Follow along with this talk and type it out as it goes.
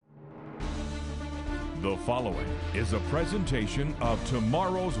The following is a presentation of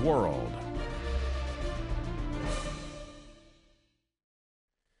Tomorrow's World.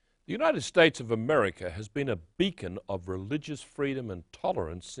 The United States of America has been a beacon of religious freedom and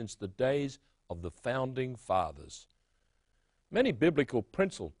tolerance since the days of the Founding Fathers. Many biblical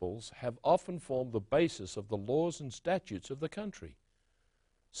principles have often formed the basis of the laws and statutes of the country.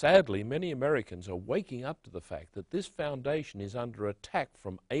 Sadly, many Americans are waking up to the fact that this foundation is under attack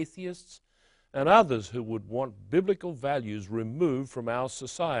from atheists and others who would want biblical values removed from our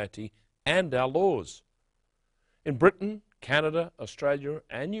society and our laws. In Britain, Canada, Australia,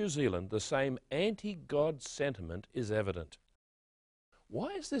 and New Zealand, the same anti-God sentiment is evident. Why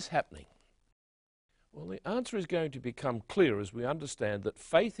is this happening? Well, the answer is going to become clear as we understand that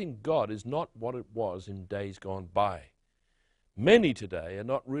faith in God is not what it was in days gone by. Many today are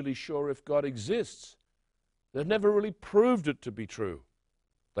not really sure if God exists. They've never really proved it to be true.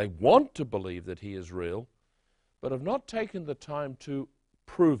 They want to believe that He is real, but have not taken the time to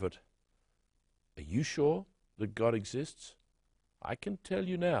prove it. Are you sure that God exists? I can tell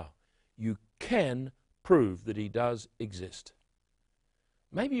you now, you can prove that He does exist.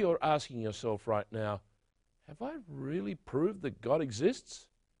 Maybe you're asking yourself right now, have I really proved that God exists?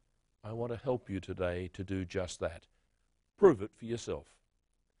 I want to help you today to do just that. Prove it for yourself.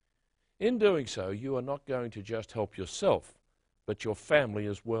 In doing so, you are not going to just help yourself, but your family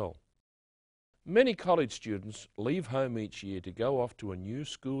as well. Many college students leave home each year to go off to a new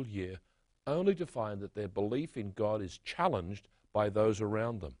school year only to find that their belief in God is challenged by those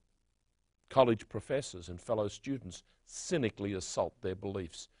around them. College professors and fellow students cynically assault their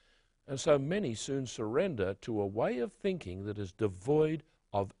beliefs, and so many soon surrender to a way of thinking that is devoid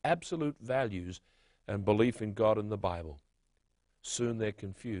of absolute values and belief in God and the Bible. Soon they're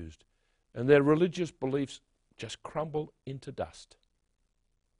confused, and their religious beliefs just crumble into dust.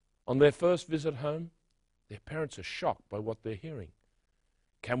 On their first visit home, their parents are shocked by what they're hearing.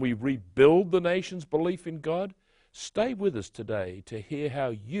 Can we rebuild the nation's belief in God? Stay with us today to hear how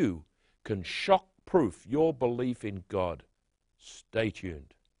you can shock-proof your belief in God. Stay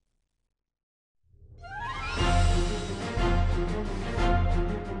tuned.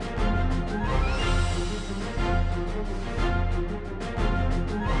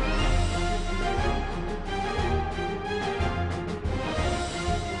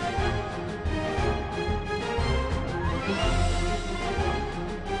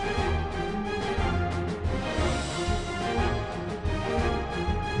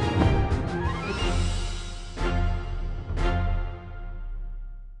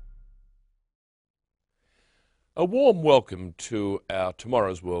 A warm welcome to our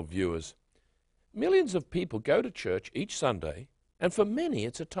Tomorrow's World viewers. Millions of people go to church each Sunday, and for many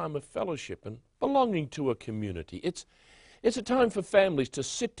it's a time of fellowship and belonging to a community. It's a time for families to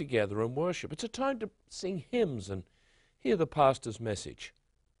sit together and worship. It's a time to sing hymns and hear the pastor's message.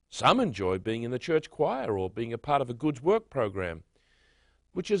 Some enjoy being in the church choir or being a part of a Good Work program,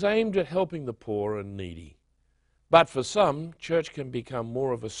 which is aimed at helping the poor and needy. But for some, church can become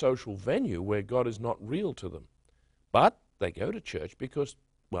more of a social venue where God is not real to them. But they go to church because,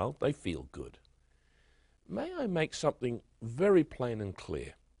 well, they feel good. May I make something very plain and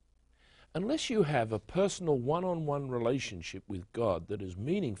clear? Unless you have a personal one-on-one relationship with God that is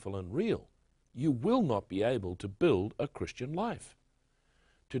meaningful and real, you will not be able to build a Christian life.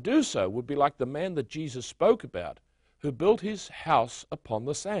 To do so would be like the man that Jesus spoke about, who built his house upon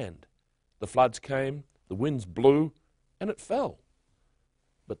the sand. The floods came, the winds blew, and it fell.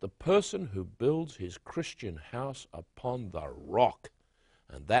 But the person who builds his Christian house upon the rock,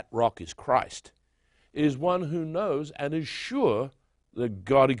 and that rock is Christ, is one who knows and is sure that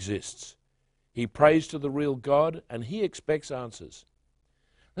God exists. He prays to the real God, and he expects answers.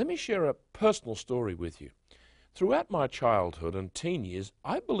 Let me share a personal story with you. Throughout my childhood and teen years,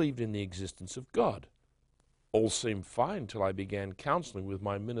 I believed in the existence of God. All seemed fine till I began counseling with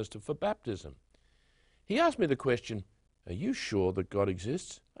my minister for baptism. He asked me the question, "Are you sure that God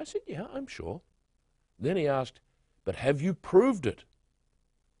exists?" I said, "Yeah, I'm sure." Then he asked, "But have you proved it?"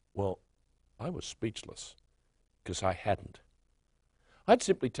 Well, I was speechless, because I hadn't. I'd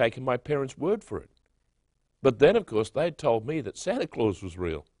simply taken my parents' word for it. But then, of course, they'd told me that Santa Claus was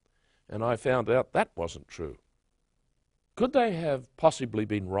real, and I found out that wasn't true. Could they have possibly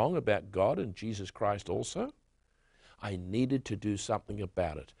been wrong about God and Jesus Christ also? I needed to do something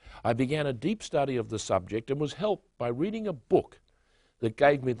about it. I began a deep study of the subject and was helped by reading a book that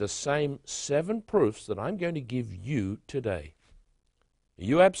gave me the same 7 proofs that I'm going to give you today. Are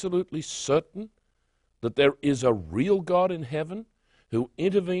you absolutely certain that there is a real God in heaven who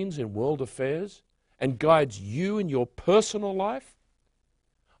intervenes in world affairs and guides you in your personal life?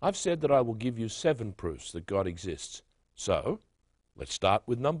 I've said that I will give you 7 proofs that God exists. So, let's start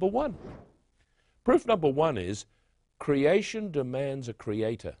with number 1. Proof number 1 is creation demands a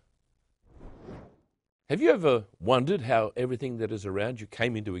creator. Have you ever wondered how everything that is around you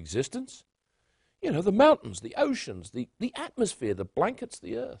came into existence? You know, the mountains, the oceans, the atmosphere that blankets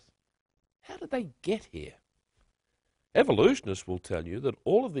the earth. How did they get here? Evolutionists will tell you that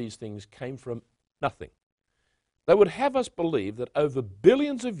all of these things came from nothing. They would have us believe that over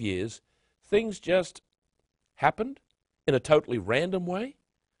billions of years, things just happened in a totally random way,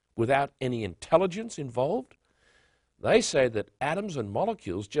 without any intelligence involved. They say that atoms and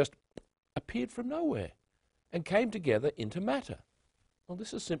molecules just appeared from nowhere and came together into matter. Well,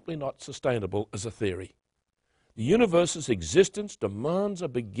 this is simply not sustainable as a theory. The universe's existence demands a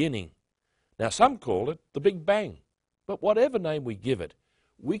beginning. Now, some call it the Big Bang, but whatever name we give it,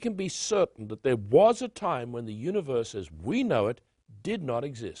 we can be certain that there was a time when the universe as we know it did not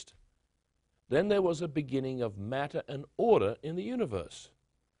exist. Then there was a beginning of matter and order in the universe.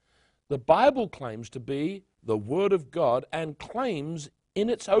 The Bible claims to be the Word of God and claims in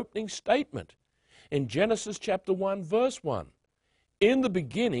its opening statement in Genesis chapter 1 verse 1, in the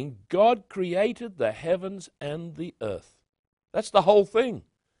beginning God created the heavens and the earth. That's the whole thing.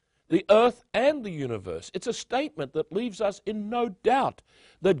 The earth and the universe. It's a statement that leaves us in no doubt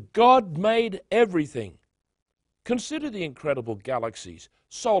that God made everything. Consider the incredible galaxies,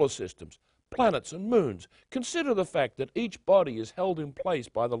 solar systems, planets and moons. Consider the fact that each body is held in place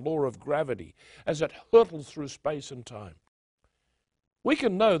by the law of gravity as it hurtles through space and time. We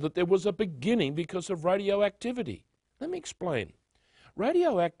can know that there was a beginning because of radioactivity. Let me explain.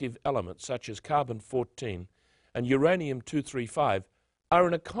 Radioactive elements such as carbon-14 and uranium-235 are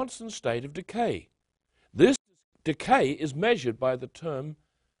in a constant state of decay. This decay is measured by the term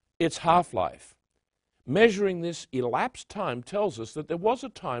its half-life. Measuring this elapsed time tells us that there was a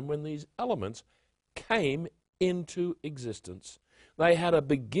time when these elements came into existence. They had a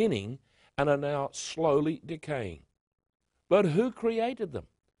beginning and are now slowly decaying. But who created them?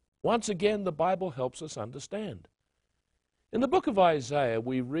 Once again, the Bible helps us understand. In the book of Isaiah,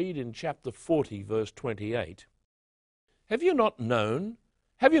 we read in chapter 40, verse 28, "Have you not known?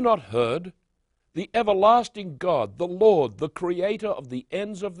 Have you not heard? The everlasting God, the Lord, the Creator of the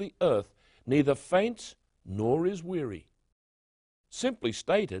ends of the earth, neither faints nor is weary." Simply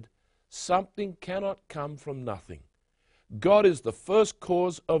stated, something cannot come from nothing. God is the first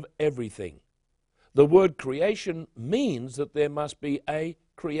cause of everything. The word creation means that there must be a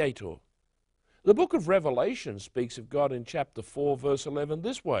creator. The book of Revelation speaks of God in chapter 4, verse 11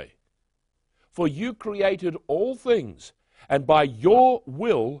 this way, "For you created all things, and by your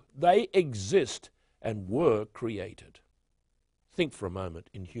will they exist and were created." Think for a moment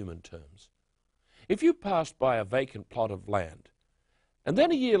in human terms. If you passed by a vacant plot of land, and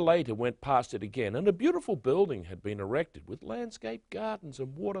then a year later went past it again, and a beautiful building had been erected with landscape gardens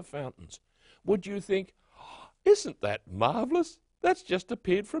and water fountains, would you think, "Isn't that marvelous? That's just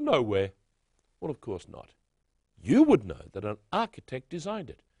appeared from nowhere"? Well, of course not. You would know that an architect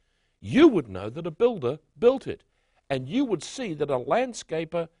designed it. You would know that a builder built it. And you would see that a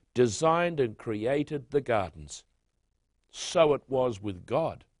landscaper designed and created the gardens. So it was with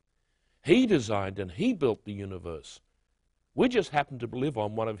God. He designed and He built the universe. We just happen to live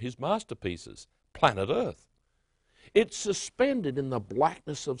on one of His masterpieces, planet Earth. It's suspended in the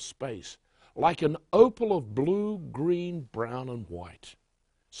blackness of space, like an opal of blue, green, brown, and white.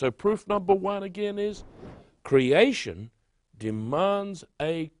 So proof number 1 again is, creation demands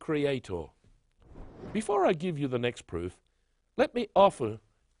a creator. Before I give you the next proof, let me offer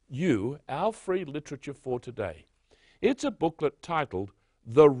you our free literature for today. It's a booklet titled,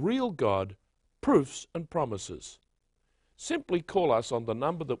 "The Real God, Proofs and Promises." Simply call us on the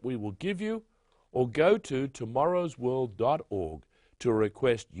number that we will give you, or go to tomorrowsworld.org to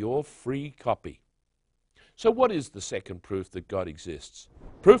request your free copy. So what is the second proof that God exists?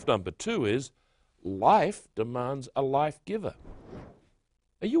 Proof number 2 is, life demands a life giver.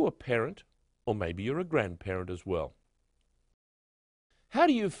 Are you a parent? Or maybe you're a grandparent as well. How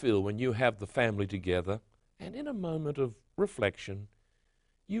do you feel when you have the family together and in a moment of reflection,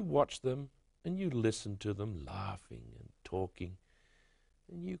 you watch them and you listen to them laughing and talking,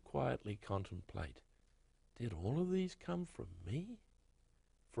 and you quietly contemplate, did all of these come from me?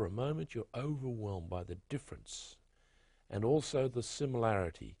 For a moment you're overwhelmed by the difference and also the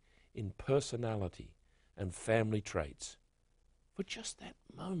similarity in personality and family traits. For just that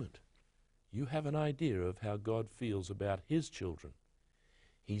moment, you have an idea of how God feels about His children.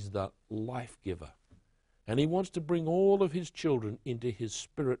 He's the life giver, and He wants to bring all of His children into His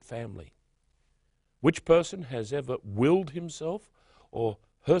spirit family. Which person has ever willed himself or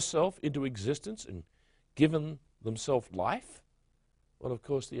herself into existence and given themselves life? Well, of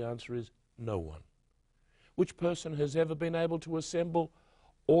course, the answer is no one. Which person has ever been able to assemble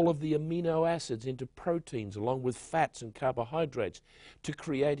all of the amino acids into proteins along with fats and carbohydrates to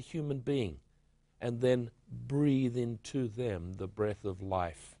create a human being and then breathe into them the breath of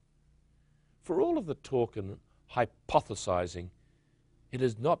life? For all of the talk and hypothesizing, it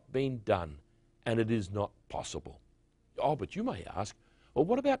has not been done and it is not possible. Oh, but you may ask, well,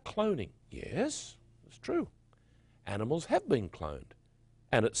 what about cloning? Yes, it's true. Animals have been cloned,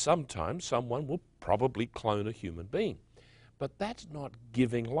 and at some time someone will probably clone a human being. But that's not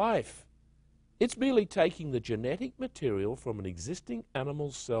giving life. It's merely taking the genetic material from an existing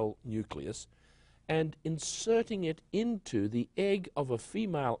animal cell nucleus and inserting it into the egg of a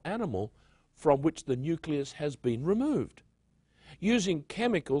female animal from which the nucleus has been removed. Using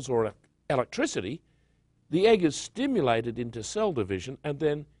chemicals or electricity, the egg is stimulated into cell division and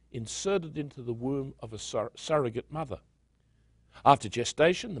then inserted into the womb of a surrogate mother. After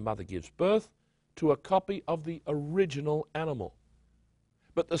gestation, the mother gives birth to a copy of the original animal.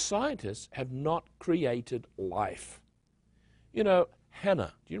 But the scientists have not created life. You know,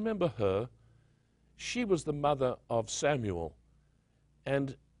 Hannah, do you remember her? She was the mother of Samuel,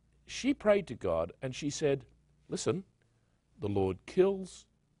 and she prayed to God and she said, listen, the Lord kills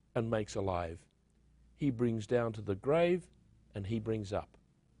and makes alive. He brings down to the grave and he brings up.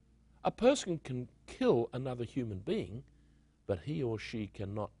 A person can kill another human being, but he or she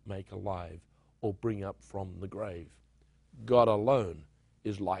cannot make alive or bring up from the grave. God alone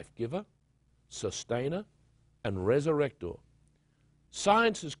is life-giver, sustainer, and resurrector.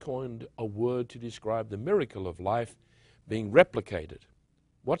 Science has coined a word to describe the miracle of life being replicated.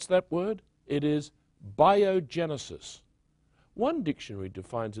 What's that word? It is biogenesis. One dictionary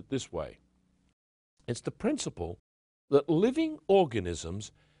defines it this way. It's the principle that living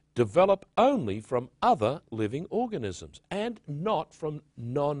organisms develop only from other living organisms and not from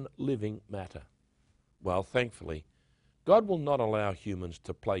non-living matter. Well, thankfully, God will not allow humans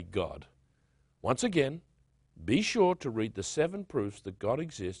to play God. Once again, be sure to read the 7 proofs that God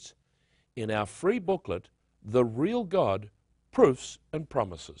exists in our free booklet, The Real God, Proofs and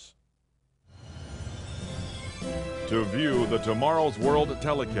Promises. To view the Tomorrow's World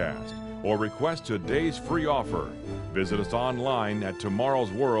telecast or request today's free offer, visit us online at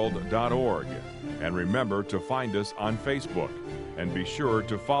tomorrowsworld.org. And remember to find us on Facebook and be sure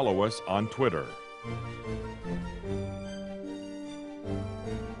to follow us on Twitter.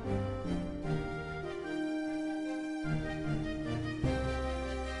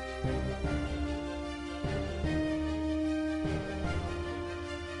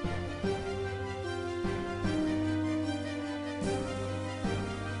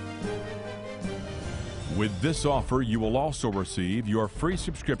 With this offer, you will also receive your free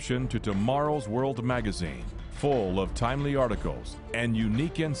subscription to Tomorrow's World magazine, full of timely articles and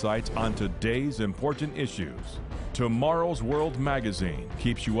unique insights on today's important issues. Tomorrow's World magazine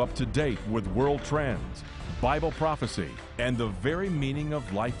keeps you up to date with world trends, Bible prophecy, and the very meaning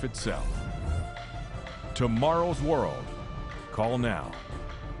of life itself. Tomorrow's World. Call now.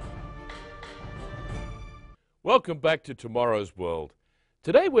 Welcome back to Tomorrow's World.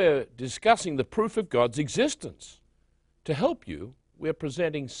 Today we're discussing the proof of God's existence. To help you, we're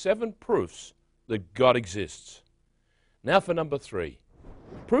presenting 7 proofs that God exists. Now for number 3.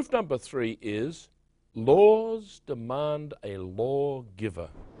 Proof number 3 is laws demand a lawgiver.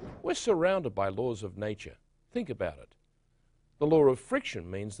 We're surrounded by laws of nature. Think about it. The law of friction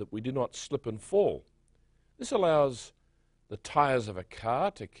means that we do not slip and fall. This allows the tires of a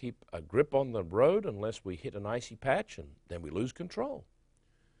car to keep a grip on the road unless we hit an icy patch and then we lose control.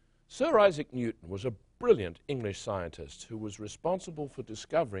 Sir Isaac Newton was a brilliant English scientist who was responsible for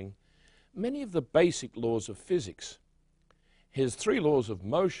discovering many of the basic laws of physics. His 3 laws of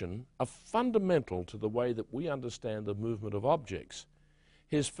motion are fundamental to the way that we understand the movement of objects.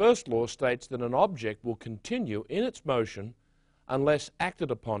 His first law states that an object will continue in its motion unless acted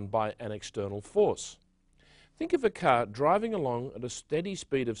upon by an external force. Think of a car driving along at a steady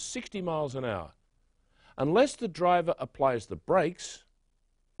speed of 60 miles an hour. Unless the driver applies the brakes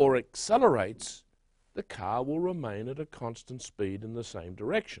or accelerates, the car will remain at a constant speed in the same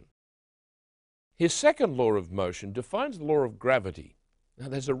direction. His second law of motion defines the law of gravity. Now,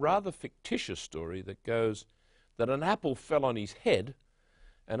 there's a rather fictitious story that goes that an apple fell on his head,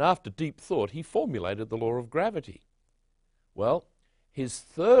 and after deep thought, he formulated the law of gravity. Well, his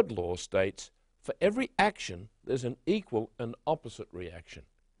third law states, for every action, there's an equal and opposite reaction.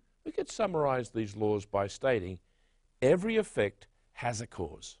 We could summarize these laws by stating, every effect has a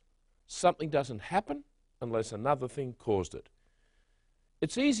cause. Something doesn't happen unless another thing caused it.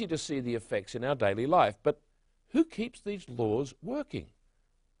 It's easy to see the effects in our daily life, but who keeps these laws working?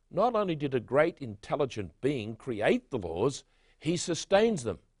 Not only did a great intelligent being create the laws, he sustains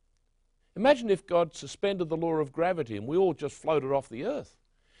them. Imagine if God suspended the law of gravity and we all just floated off the earth.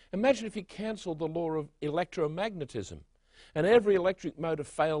 Imagine if he cancelled the law of electromagnetism and every electric motor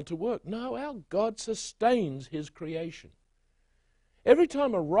failed to work. No, our God sustains his creation. Every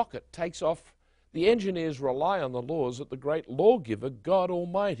time a rocket takes off, the engineers rely on the laws that the great lawgiver, God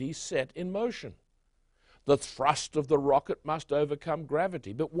Almighty, set in motion. The thrust of the rocket must overcome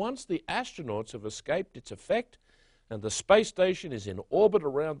gravity, but once the astronauts have escaped its effect and the space station is in orbit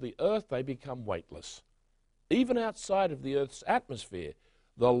around the Earth, they become weightless. Even outside of the Earth's atmosphere,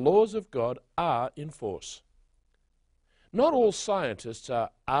 the laws of God are in force. Not all scientists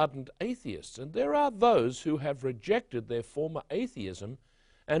are ardent atheists, and there are those who have rejected their former atheism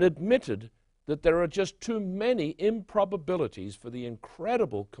and admitted that there are just too many improbabilities for the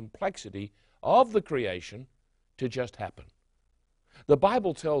incredible complexity of the creation to just happen. The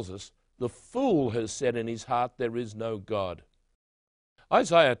Bible tells us the fool has said in his heart, there is no God.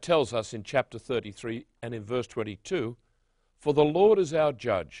 Isaiah tells us in chapter 33 and in verse 22, for the Lord is our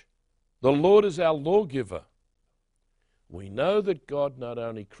judge, the Lord is our lawgiver. We know that God not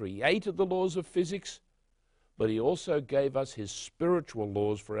only created the laws of physics, but he also gave us his spiritual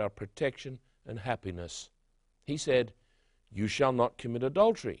laws for our protection and happiness. He said, you shall not commit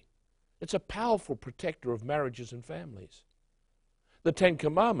adultery. It's a powerful protector of marriages and families. The Ten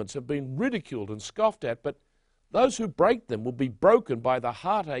Commandments have been ridiculed and scoffed at, but those who break them will be broken by the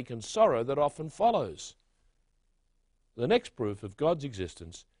heartache and sorrow that often follows. The next proof of God's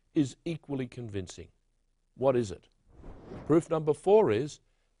existence is equally convincing. What is it? Proof number 4 is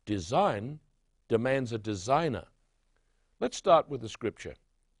design demands a designer. Let's start with the scripture.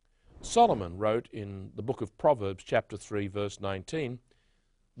 Solomon wrote in the book of Proverbs, chapter 3, verse 19,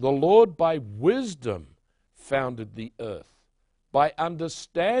 the Lord by wisdom founded the earth. By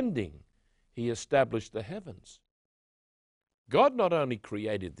understanding, he established the heavens. God not only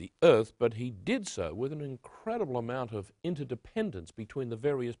created the earth, but he did so with an incredible amount of interdependence between the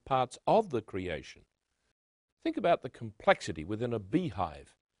various parts of the creation. Think about the complexity within a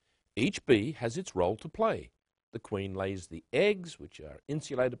beehive. Each bee has its role to play. The queen lays the eggs, which are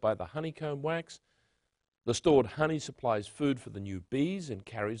insulated by the honeycomb wax. The stored honey supplies food for the new bees and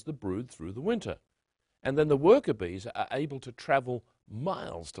carries the brood through the winter. And then the worker bees are able to travel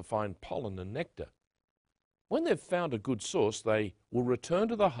miles to find pollen and nectar. When they've found a good source, they will return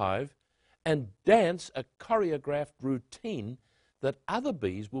to the hive and dance a choreographed routine that other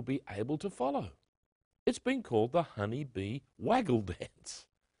bees will be able to follow. It's been called the honeybee waggle dance.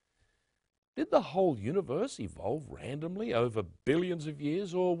 Did the whole universe evolve randomly over billions of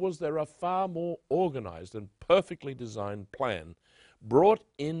years, or was there a far more organized and perfectly designed plan brought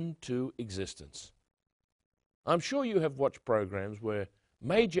into existence? I'm sure you have watched programs where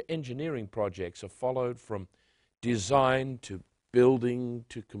major engineering projects are followed from design to building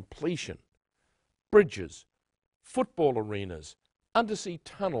to completion. Bridges, football arenas, undersea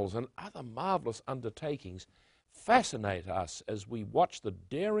tunnels, and other marvelous undertakings fascinate us as we watch the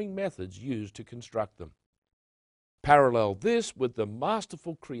daring methods used to construct them. Parallel this with the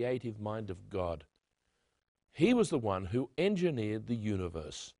masterful creative mind of God. He was the one who engineered the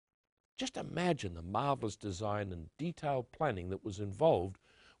universe. Just imagine the marvelous design and detailed planning that was involved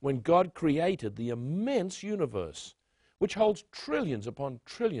when God created the immense universe, which holds trillions upon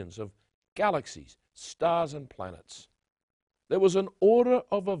trillions of galaxies, stars, and planets. There was an order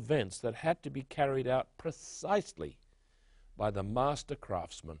of events that had to be carried out precisely by the master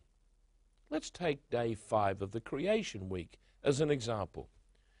craftsman. Let's take day 5 of the creation week as an example.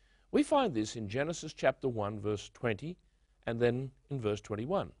 We find this in Genesis chapter 1, verse 20, and then in verse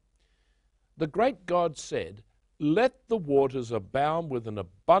 21. The great God said, let the waters abound with an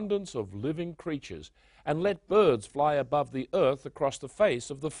abundance of living creatures, and let birds fly above the earth across the face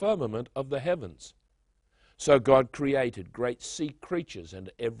of the firmament of the heavens. So God created great sea creatures and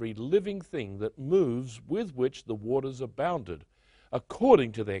every living thing that moves with which the waters abounded,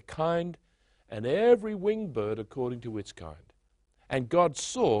 according to their kind, and every winged bird according to its kind. And God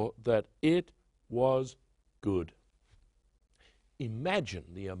saw that it was good. Imagine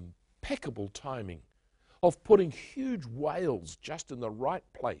the impeccable timing of putting huge whales just in the right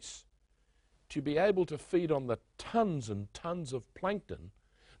place to be able to feed on the tons and tons of plankton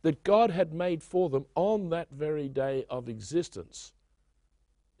that God had made for them on that very day of existence.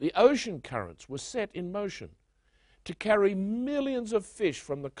 The ocean currents were set in motion to carry millions of fish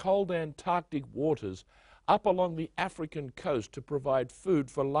from the cold Antarctic waters up along the African coast to provide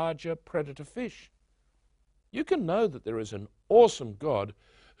food for larger predator fish. You can know that there is an awesome God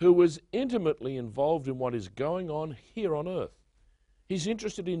who is intimately involved in what is going on here on earth. He's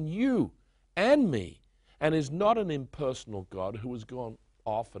interested in you and me, and is not an impersonal God who has gone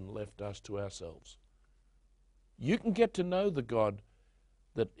off and left us to ourselves. You can get to know the God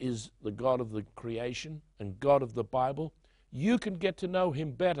that is the God of the creation and God of the Bible. You can get to know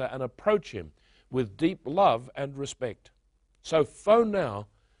him better and approach him with deep love and respect. So phone now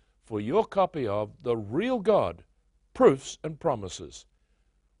for your copy of The Real God, Proofs and Promises.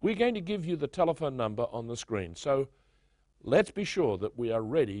 We're going to give you the telephone number on the screen, so let's be sure that we are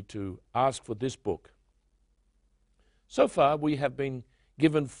ready to ask for this book. So far, we have been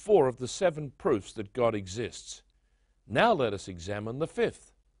given 4 of the 7 proofs that God exists. Now let us examine the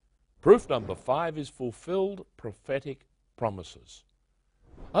 5th. Proof number 5 is fulfilled prophetic promises.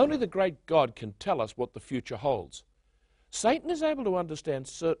 Only the great God can tell us what the future holds. Satan is able to understand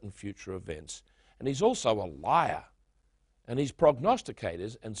certain future events, and he's also a liar. And his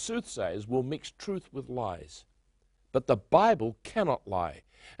prognosticators and soothsayers will mix truth with lies. But the Bible cannot lie.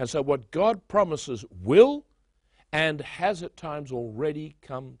 And so what God promises will and has at times already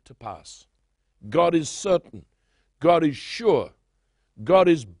come to pass. God is certain. God is sure. God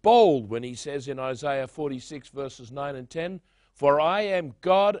is bold when he says in Isaiah 46 verses 9 and 10, "For I am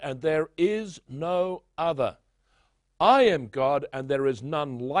God and there is no other. I am God and there is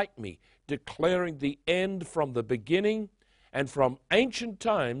none like me, declaring the end from the beginning and from ancient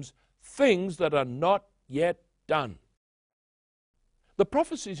times, things that are not yet done." The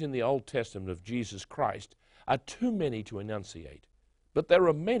prophecies in the Old Testament of Jesus Christ are too many to enunciate, but there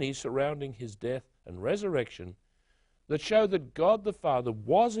are many surrounding his death and resurrection that show that God the Father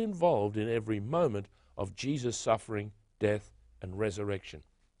was involved in every moment of Jesus' suffering, death, and resurrection.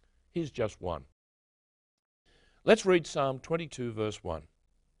 Here's just one. Let's read Psalm 22, verse 1.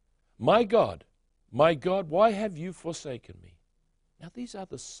 My God, why have you forsaken me?" Now these are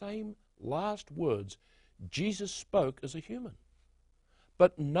the same last words Jesus spoke as a human.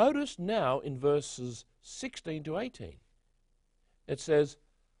 But notice now in verses 16 to 18, it says,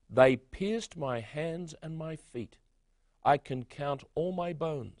 "They pierced my hands and my feet. I can count all my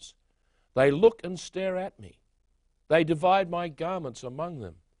bones. They look and stare at me. They divide my garments among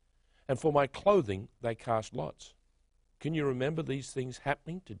them, and for my clothing they cast lots." Can you remember these things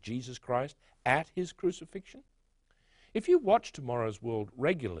happening to Jesus Christ at his crucifixion? If you watch Tomorrow's World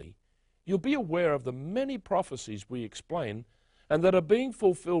regularly, you'll be aware of the many prophecies we explain and that are being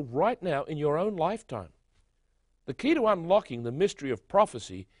fulfilled right now in your own lifetime. The key to unlocking the mystery of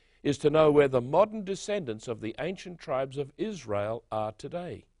prophecy is to know where the modern descendants of the ancient tribes of Israel are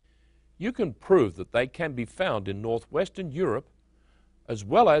today. You can prove that they can be found in northwestern Europe, as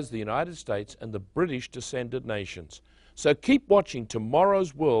well as the United States and the British descended nations. So keep watching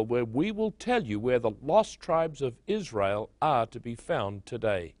Tomorrow's World, where we will tell you where the lost tribes of Israel are to be found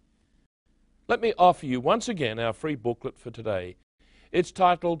today. Let me offer you once again our free booklet for today. It's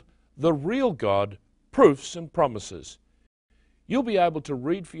titled, The Real God, Proofs and Promises. You'll be able to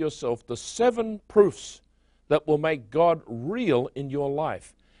read for yourself the 7 proofs that will make God real in your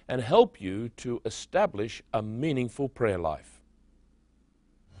life and help you to establish a meaningful prayer life.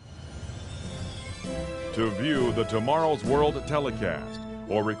 To view the Tomorrow's World telecast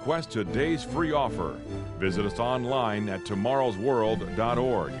or request today's free offer, visit us online at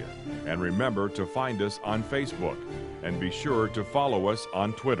tomorrowsworld.org. And remember to find us on Facebook, and be sure to follow us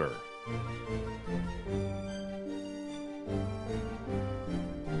on Twitter.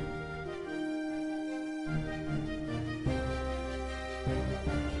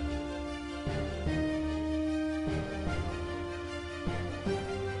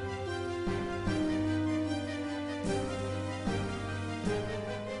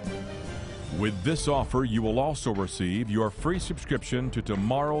 With this offer, you will also receive your free subscription to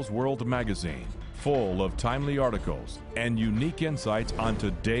Tomorrow's World magazine, full of timely articles and unique insights on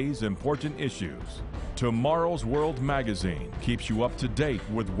today's important issues. Tomorrow's World magazine keeps you up to date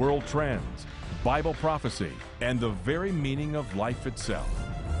with world trends, Bible prophecy, and the very meaning of life itself.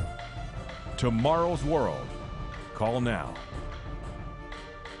 Tomorrow's World. Call now.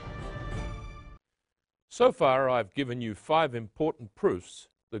 So far, I've given you 5 important proofs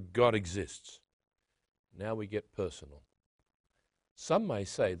that God exists. Now we get personal. Some may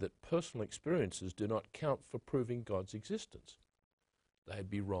say that personal experiences do not count for proving God's existence. They'd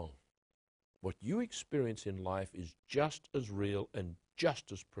be wrong. What you experience in life is just as real and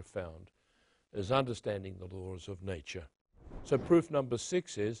just as profound as understanding the laws of nature. So proof number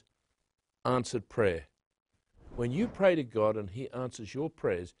 6 is answered prayer. When you pray to God and he answers your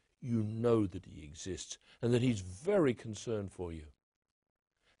prayers, you know that he exists and that he's very concerned for you.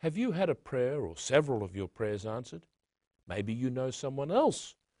 Have you had a prayer or several of your prayers answered? Maybe you know someone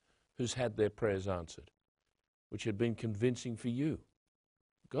else who's had their prayers answered, which had been convincing for you.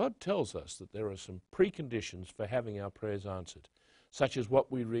 God tells us that there are some preconditions for having our prayers answered, such as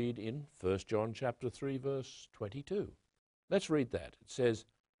what we read in 1 John chapter 3, verse 22. Let's read that. It says,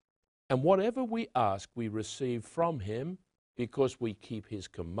 "And whatever we ask, we receive from him, because we keep his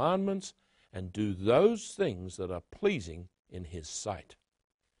commandments and do those things that are pleasing in his sight."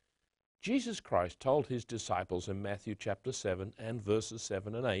 Jesus Christ told his disciples in Matthew chapter 7 and verses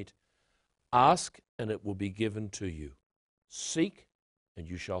 7 and 8, "Ask, and it will be given to you. Seek, and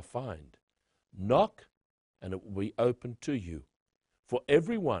you shall find. Knock, and it will be opened to you. For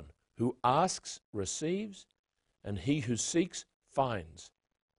everyone who asks receives, and he who seeks finds,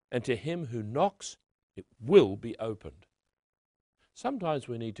 and to him who knocks it will be opened." Sometimes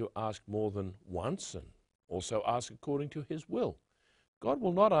we need to ask more than once and also ask according to his will. God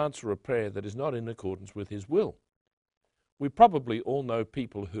will not answer a prayer that is not in accordance with his will. We probably all know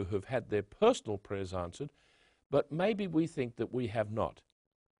people who have had their personal prayers answered, but maybe we think that we have not.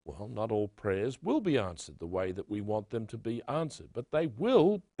 Well, not all prayers will be answered the way that we want them to be answered, but they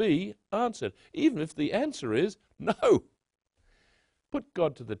will be answered, even if the answer is no. Put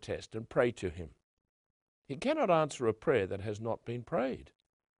God to the test and pray to him. He cannot answer a prayer that has not been prayed.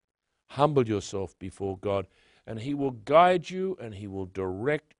 Humble yourself before God, and he will guide you and he will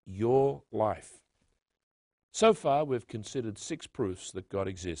direct your life. So far, we've considered 6 proofs that God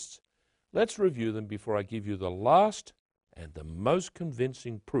exists. Let's review them before I give you the last and the most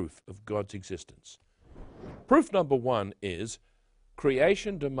convincing proof of God's existence. Proof number 1 is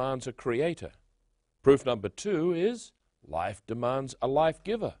creation demands a creator. Proof number 2 is life demands a life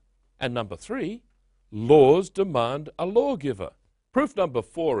giver. And number 3, laws demand a lawgiver. Proof number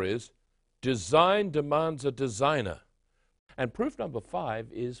 4 is design demands a designer. And proof number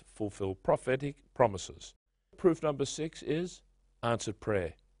 5 is fulfill prophetic promises. Proof number 6 is answered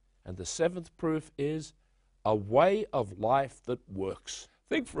prayer. And the 7th proof is a way of life that works.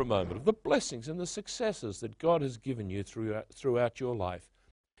 Think for a moment of the blessings and the successes that God has given you throughout your life.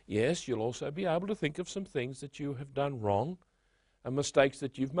 Yes, you'll also be able to think of some things that you have done wrong and mistakes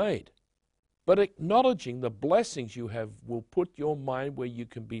that you've made. But acknowledging the blessings you have will put your mind where you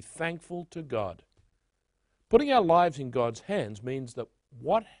can be thankful to God. Putting our lives in God's hands means that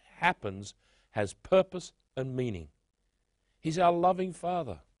what happens has purpose and meaning. He's our loving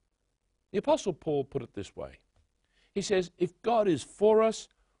Father. The Apostle Paul put it this way. He says, if God is for us,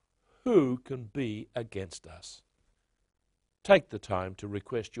 who can be against us? Take the time to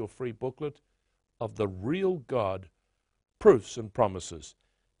request your free booklet of The Real God, Proofs and Promises.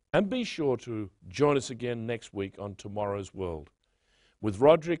 And be sure to join us again next week on Tomorrow's World with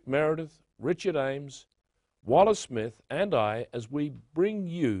Roderick Meredith, Richard Ames, Wallace Smith, and I as we bring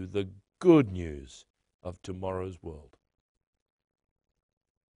you the good news of tomorrow's world.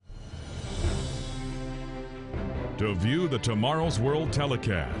 To view the Tomorrow's World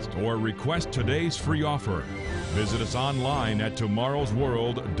telecast or request today's free offer, visit us online at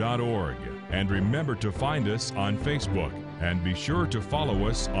tomorrowsworld.org. And remember to find us on Facebook and be sure to follow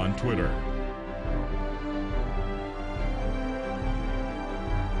us on Twitter.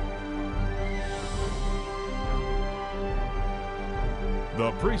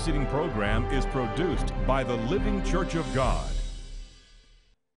 The preceding program is produced by the Living Church of God.